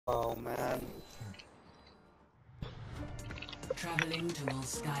Oh man. Traveling to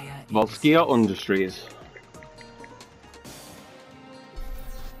Volskaya. Volskaya Industries.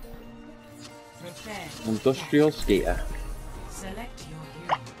 Prepare. Industrial Skater. Select your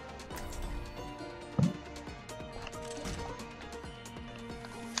hero.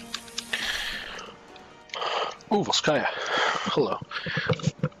 Oh, Volskaya. Hello.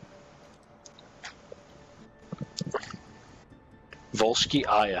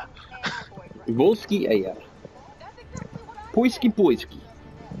 Volskaya. Volskaya. Poiski.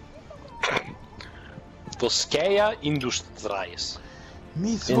 Volskaya Industries.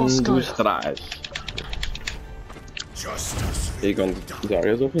 Industries. You going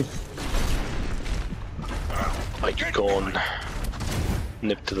Zarya's open? I gone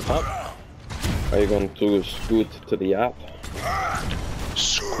nip to the pub. Are you going to scoot to the yacht?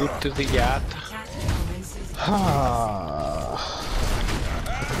 Scoot to the yacht.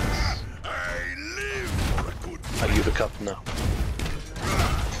 Are you the captain now?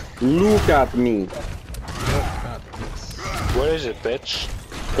 Look at me. Where is it, bitch?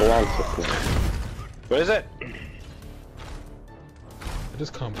 Go answer me. Where is it? I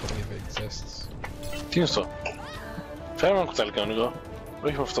just can't believe it exists. Finns det? Fem hotel kan du gå.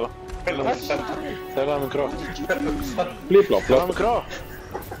 Oj, ofta. Det är en kra. Flip-flop. Det är en kra. What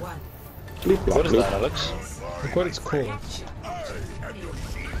is Flip-flop. that, Alex? Look what it's called.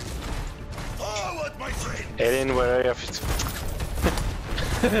 Erin, where are you?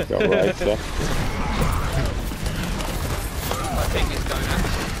 You're right, sir. I think it's going out.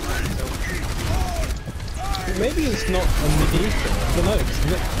 Maybe it's not a mediocre. I don't know.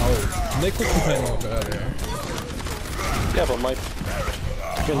 Cause Nick was complaining about it earlier. Yeah, but my...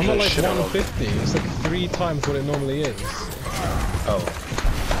 I'm at like 150. It's like 3 times what it normally is. Oh.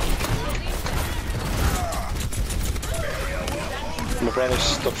 My brain has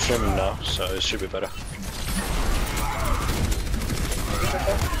stopped streaming now, so it should be better.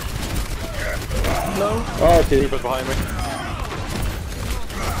 No. Oh, okay. Reaper's behind me.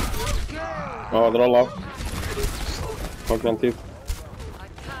 Oh, they're all out. Fuck them too.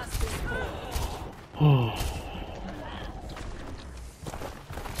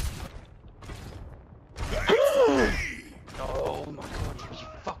 Oh my god, you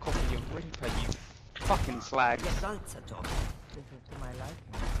fuck off with your Reaper, you fucking slag.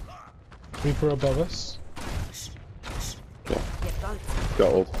 Reaper above us.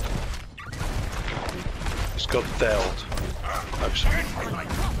 Got old. He's got dealt. Actually.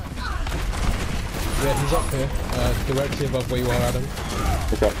 Yeah, he's up here. Directly above where you are, Adam.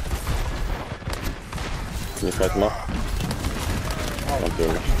 Okay. Can you fight him up? I'm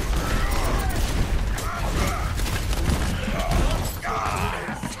doing it.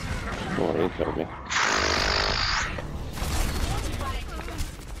 Oh, he killed me.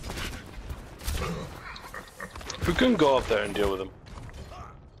 We can go up there and deal with him.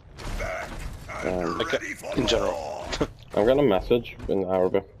 Like, in general. I'm getting a message in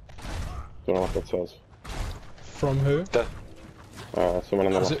Arabic. Don't know what that says. From who? Someone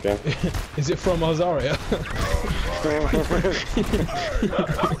in the last game. Is it from Azaria?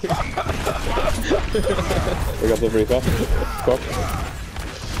 We got the Reaper. Cook.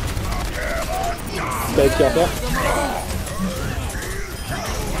 Take Jaffa.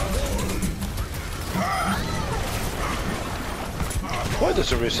 Why does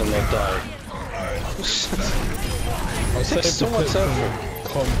the reason not die? I was saved Someone a clip said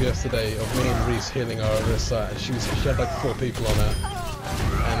from comp yesterday of me and Reese healing our Arissa, and she had like 4 people on her,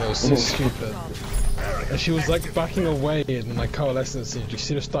 and it was so stupid. And she was like backing away in like coalescence, and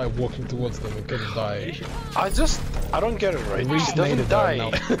she just started walking towards them and couldn't die. I don't get it right. Reese She doesn't naded die.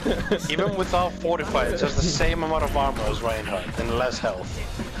 her Even without fortified, it's just the same amount of armor as Reinhardt and less health.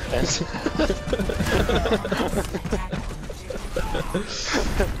 And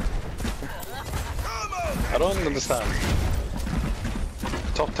I don't understand.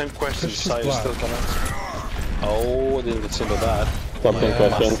 Top 10 questions, She's I black. still can answer. Oh, I didn't get into that. Top 10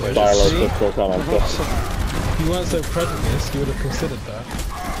 questions. massive. Dialogue, still can't answer. If you weren't so prejudiced, you would have considered that.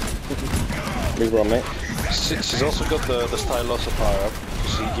 Big run, mate. She's also got the Stylosa power up.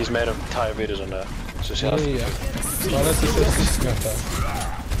 He's made of entire videos on that. So she has Yeah. Well, let's just that.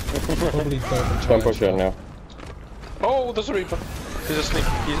 Probably don't Don't push her now. Oh, there's a Reaper. He's asleep.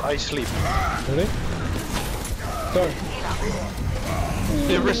 I sleep. Ready? Go.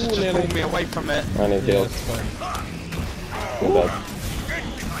 The Arissa just pulled me away from it. I need Yeah, heals. that's fine. I'm dead.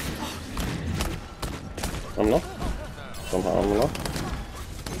 I'm not. Somehow I'm not.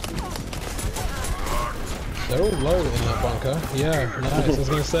 They're all low in that bunker. Yeah, nice. I was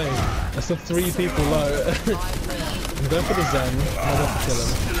gonna say, that's the 3 people low. going for the Zen. I'm going to kill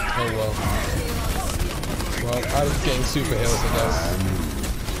him. Oh well. Well, I was getting super heals, I guess.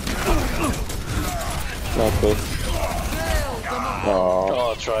 Not good. Oh.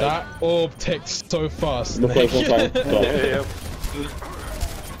 Oh, that's right. That orb ticks so fast. The first one's fine. Stop. Yeah.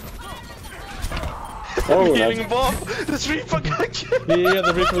 Oh, Killing nice. Bob! This Reaper gonna kill him! Yeah,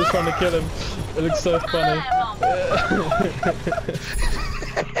 the Reaper was trying to kill him. It looks so funny.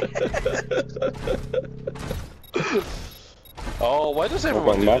 Oh, why does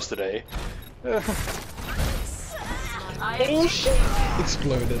everyone do this today? Oh shit!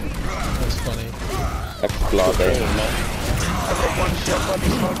 Exploded. That was funny. Exploded. I got one shot by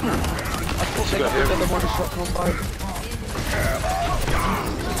this one. I thought they got rid of the one shot combo.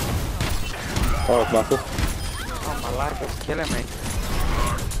 Oh, it's massive. Oh, my lag was killing me.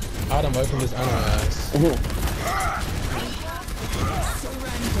 Adam opened his anime eyes.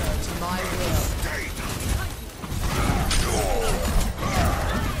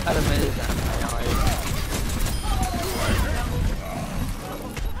 Adam is AI.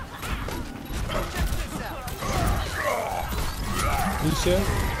 Lucio?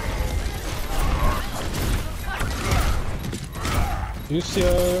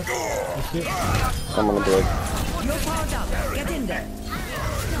 Lucio? I'm on the break. You're powered up. Get in there.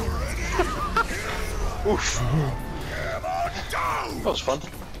 Oof. That was fun.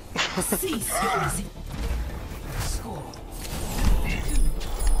 Cease your resistance. Score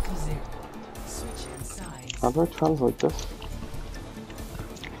 2-0. Switching sides. How do I translate this?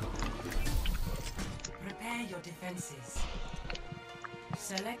 Prepare your defenses.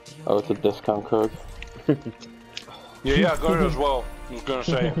 Select your Oh, it's a hero. discount code. Yeah, I got it as well. I was gonna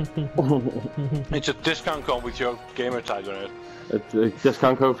say. It's a discount code with your gamer tag on it. It's a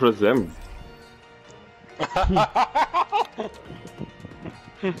discount code for a Zim.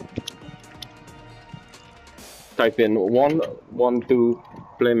 Type in 112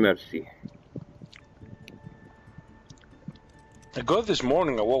 play Mercy. I got it this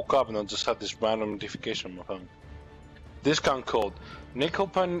morning, I woke up and I just had this random notification on my phone. Discount code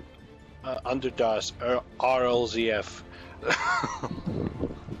Nickelpan Underdash RLZF.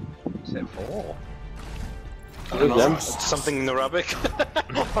 What's it for? I don't know, Them? it's something in Arabic.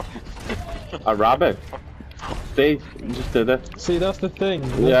 Arabic. See, you just did it. See, that's the thing.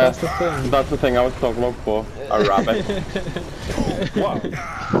 Yeah, That's the thing. that's the thing I was talking about before. Arabic. What?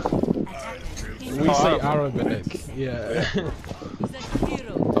 We say Arabic. Yeah.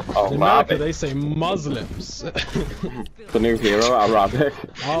 Oh, In America, Arabic. they say Muslims. The new hero, Arabic.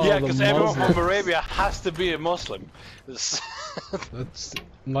 Oh, Yeah, the because everyone Muslims. from Arabia has to be a Muslim. That's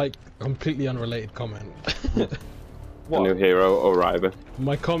like completely unrelated comment. The new hero, Arabic.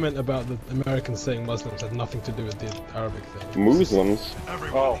 My comment about the Americans saying Muslims had nothing to do with the Arabic thing. Muslims.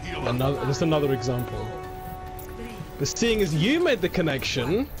 Oh, Just another example. But seeing as you made the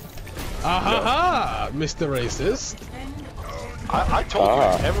connection, ha, Mr. Racist. I told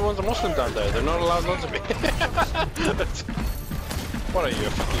you, everyone's a Muslim down there. They're not allowed not to be. What are you, a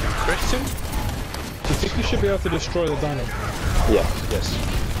fucking Christian? Do you think you should be able to destroy the dynamo? Yes. Yes.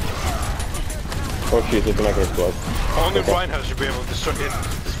 Oh shit, it's an explode. Only Reinhardt should be able to destroy it.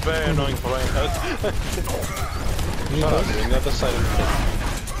 It's very annoying for Reinhardt. You Shut know? up, you're on the other side of the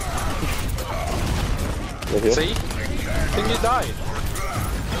Right here. thing. See? Then you died.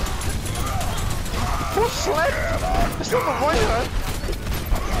 What's left? It's not the Reinhardt.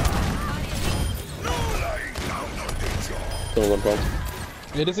 Still one bomb.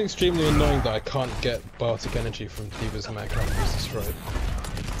 It is extremely annoying that I can't get Bartic energy from Diva's mech after it's destroyed.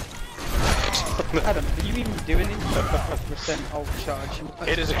 Adam, are you even doing it? 5% ult charge.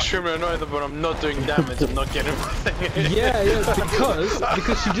 It is extremely annoying, but I'm not doing damage. I'm not getting anything. Yeah,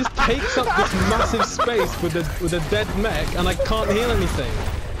 because she just takes up this massive space with a dead mech, and I can't heal anything.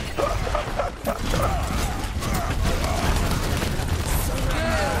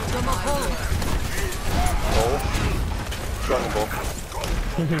 Oh, Dragon Ball.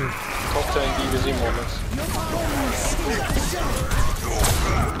 Top 10 DBZ moments.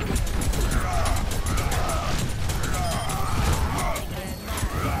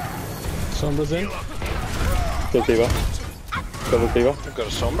 Sombra's in. Kill Tiba. Double Tiba. I've got a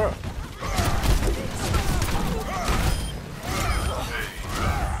Sombra.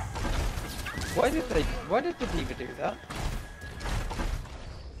 Why did the Diva do that?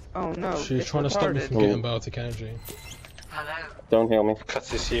 Oh no. She's it's trying to stop me retarded. from getting Bartic energy. Don't heal me.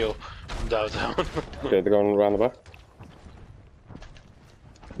 Cuts his heel. Down. Okay, they're going around the back.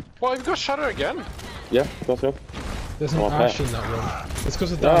 Well, you've got Shatter again. Yeah, that's it. There's an Okay. Ash in that room. It's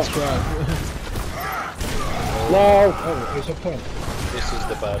because of Dan's grab. No! Oh, it's a point. This is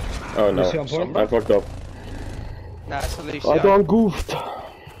the bad. Oh no. Is he on point? I fucked up. Nah, it's a Lucio. I done goofed.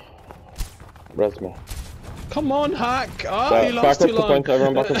 Res me. Come on, Hack! Ah, you Back lost up too the long. point,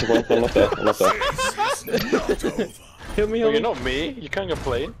 everyone back up the point. I'm not there, I'm not there. Hit me, Well, hit you're me. not me. You can't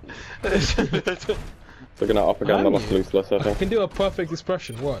complain. They're gonna up again, Am they lost you? Luceless, I I think. can do a perfect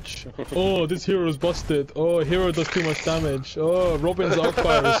expression, watch. Oh, this hero's busted. Oh, hero does too much damage. Oh, Robin's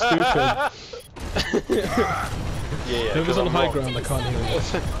arcfire is stupid. Yeah, If it's on high ground, I can't hear you.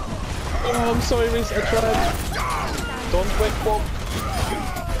 Oh, I'm sorry, Reese, I tried. Don't wake up.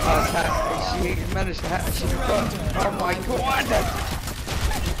 She managed to hack. She got. Oh my god!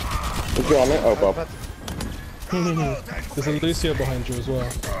 Is you on it? Oh, Bob. There's a Lucio behind you as well.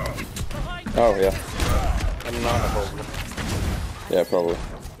 Oh, yeah. I'm not a problem. Yeah, probably.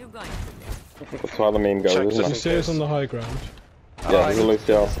 That's how the meme goes, Check isn't it? Lucio's on the high ground. Yeah, there's a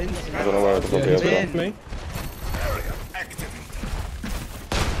Lucio. I don't know where it is up Yeah, here. he's but- got me.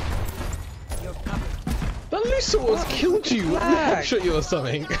 That Lucio has killed you! Headshot you or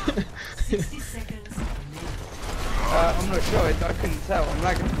something. 60 seconds. I'm not sure. I couldn't tell. I'm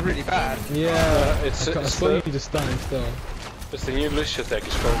lagging really bad. Yeah, It's I it's saw you the, just standing still. it's the new Lucio tech.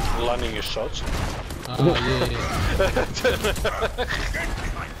 It's called landing your shots. Ah, yeah.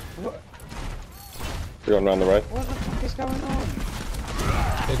 You're going around the right. What the fuck is going on?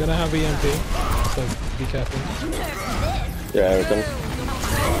 They're gonna have EMP, so be careful. Yeah, everything.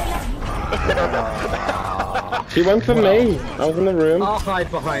 She went for me! I was in the room. I'll hide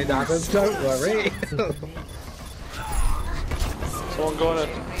behind Adam, don't worry. Someone go on it.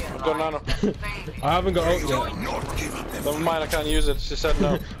 Go nano. I haven't got ult yet. Never mind, I can't use it. She said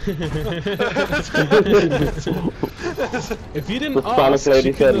no. If you didn't The Spanish ask, lady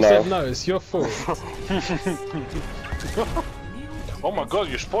you couldn't said have no. said no, it's your fault. Oh my god,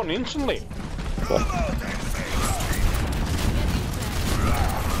 you spawn instantly.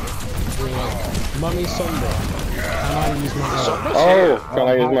 Mummy Sombra. Can I use my ult? Oh, can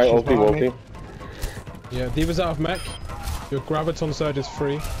I use my ulti walkie? Yeah, D.Va's out of mech. Your graviton surge is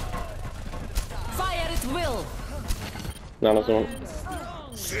free. Fire at will. Nano's on.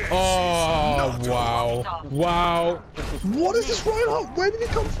 Oh, wow. Wow. What is this Reinhardt? Where did he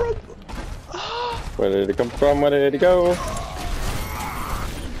come from? Where did it come from? Where did it go?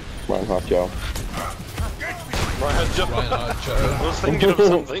 Reinhardt, yo. Right, Joe. Reinhardt, I Joe. was thinking of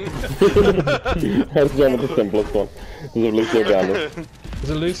something. That's one of the simplest one. There's a Lucio behind us. There's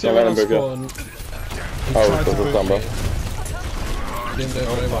a Lucio Don't let on him break spawn. He Oh, tried to there's a boot Samba. me. Didn't do it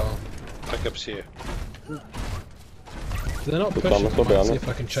very well. Backups here. They're not The pushing. Samba's I still might behind see us. if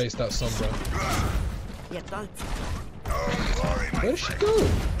I can chase that Sombra. Where did she go?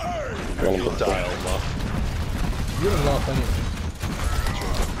 You'll die, Olaf. You're gonna laugh anyway.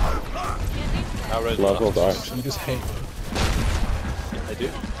 I read Might as well that. die. You just hate me. I do.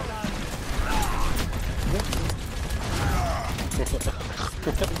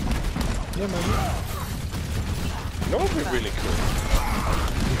 Yeah, man. You know what would be really cool?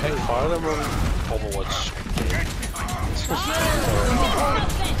 You hate me. Fire them on Overwatch.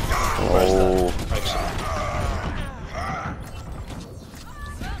 Oh, Excellent.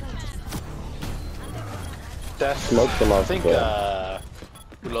 Death. smoke them I out think there.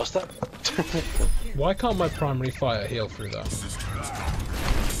 we lost that. Why can't my primary fire heal through that?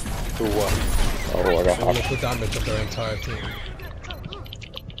 To what? Oh, I got All of hacked. the damage of their entire team.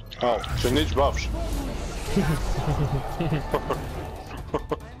 Oh, so it needs buffs.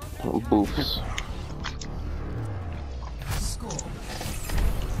 Boofs. Score.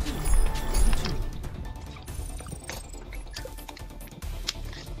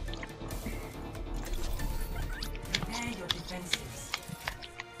 Prepare your defenses.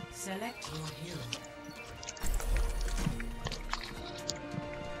 Select your hero.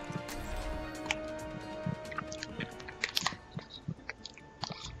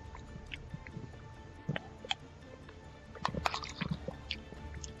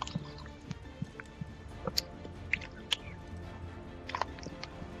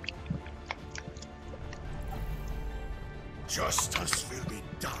 Justice will be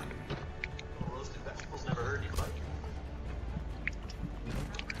done.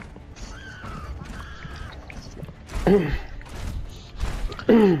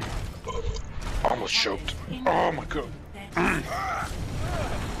 Almost choked. Oh my god.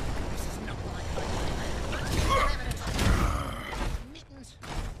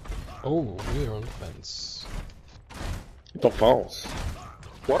 Oh, we're on defense. Defense.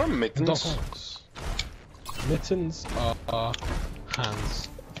 What are mittens? Defense. Mittens are hands.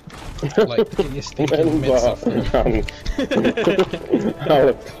 Like your stinking mitts off them.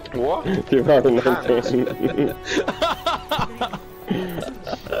 Alex, What? you've already known.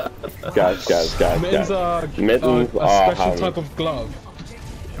 Guys. Mittens are Mittens a are special hands. type of glove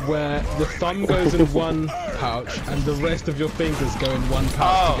where the thumb goes in one pouch and the rest of your fingers go in one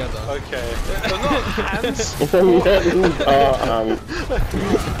pouch together. Okay. They're not hands. Mittens are hands.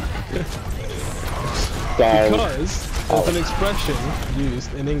 Down. Because there's an expression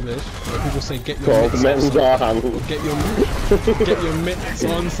used in English where people say get your Called mitts on mittens something. are hands. Get your mitts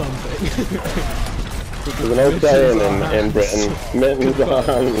on something. There's an old saying in Britain. Mittens are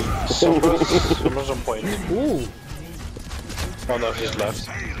hands. Someone's on point. Ooh, Oh no, he's left.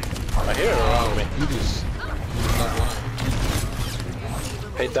 I hear it around me. you just that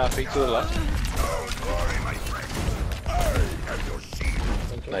Hey Daffy, to the left.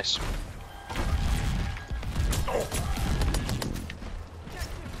 Nice. line.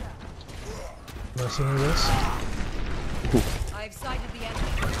 Nice on this. I've sighted the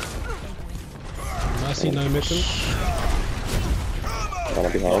enemy. Nicey no mittens. Gonna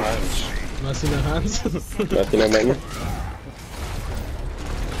be hard. Nicey no hands. That's no mittens.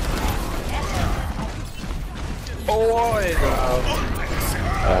 Oh,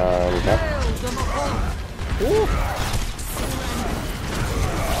 Okay.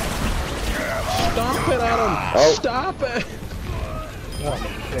 Stop it, Adam! Oh. Stop it!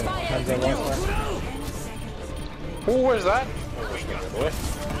 who was that?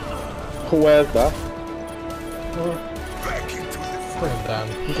 Where's that? Bring him down.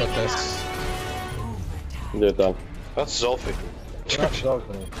 We got this. You're done. That's Zolfi.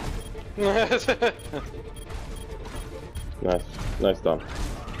 Nice done.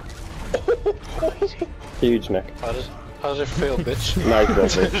 Huge Nick. How does it feel, bitch? Nice one,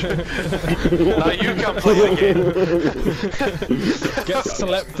 bitch. Now you can play the game. Get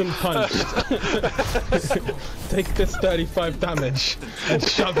slapped and punched. Take this 35 damage and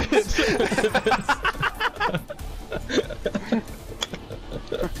shove it.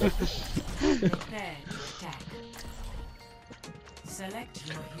 Prepare to attack. Select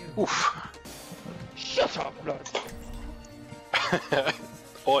your hero. Shut up, blood.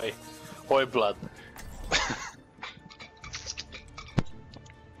 Oi blood.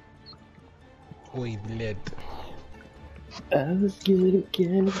 Oi, lid. I was good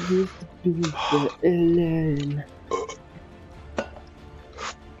again, used to be the alone.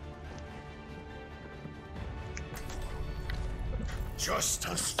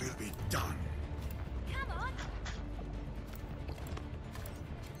 Justice will be done.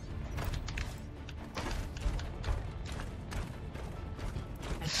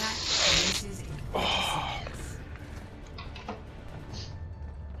 Attack commences in 30 seconds.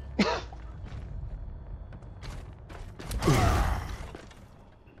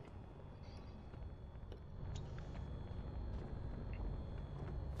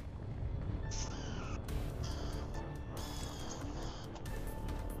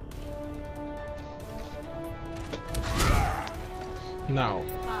 Now,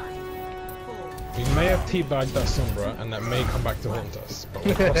 5, 4, we may have teabagged that Sombra and that may come back to haunt us, but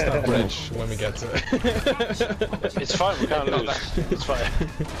we'll cross that bridge when we get to it. It's fine, we can't lose. It's fine.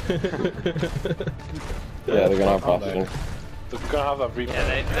 Yeah, they're gonna have passing. They're gonna have that replay.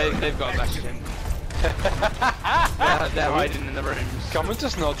 Yeah, they've got a bastion. They're hiding in the rooms. Can we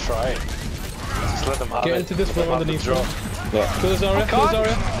just not try? Just let them have Get it. into this Let them room have the underneath drop. Yeah. Kill the Zarya, kill the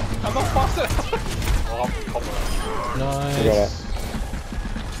Zarya. I'm not fast enough. Oh, come on. We got Nice.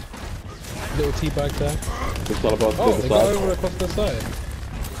 Little teabag there. It's all about Oh, the they got side. over across the side.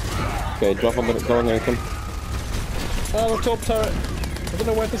 Okay, drop on the door, Nathan. Oh, top turret. I don't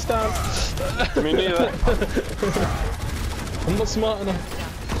know where to stand. Me neither. I'm not smart enough.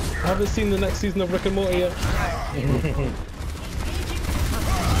 I haven't seen the next season of Rick and Morty yet.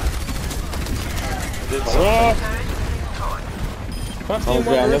 Did Oh! Fancy Oh, one,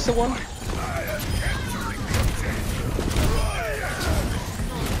 yeah, Marissa one.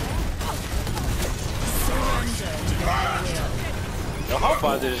 Now, how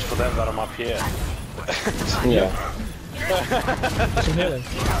bad it is for them that I'm up here? Yeah. Some healing.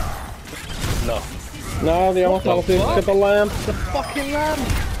 No. No, the immortality fuck? to the lamb. The fucking lamb!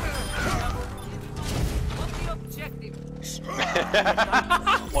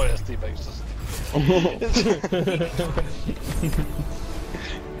 Oh yeah, Steve X just...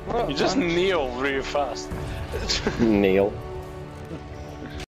 You just kneel really fast. Neil.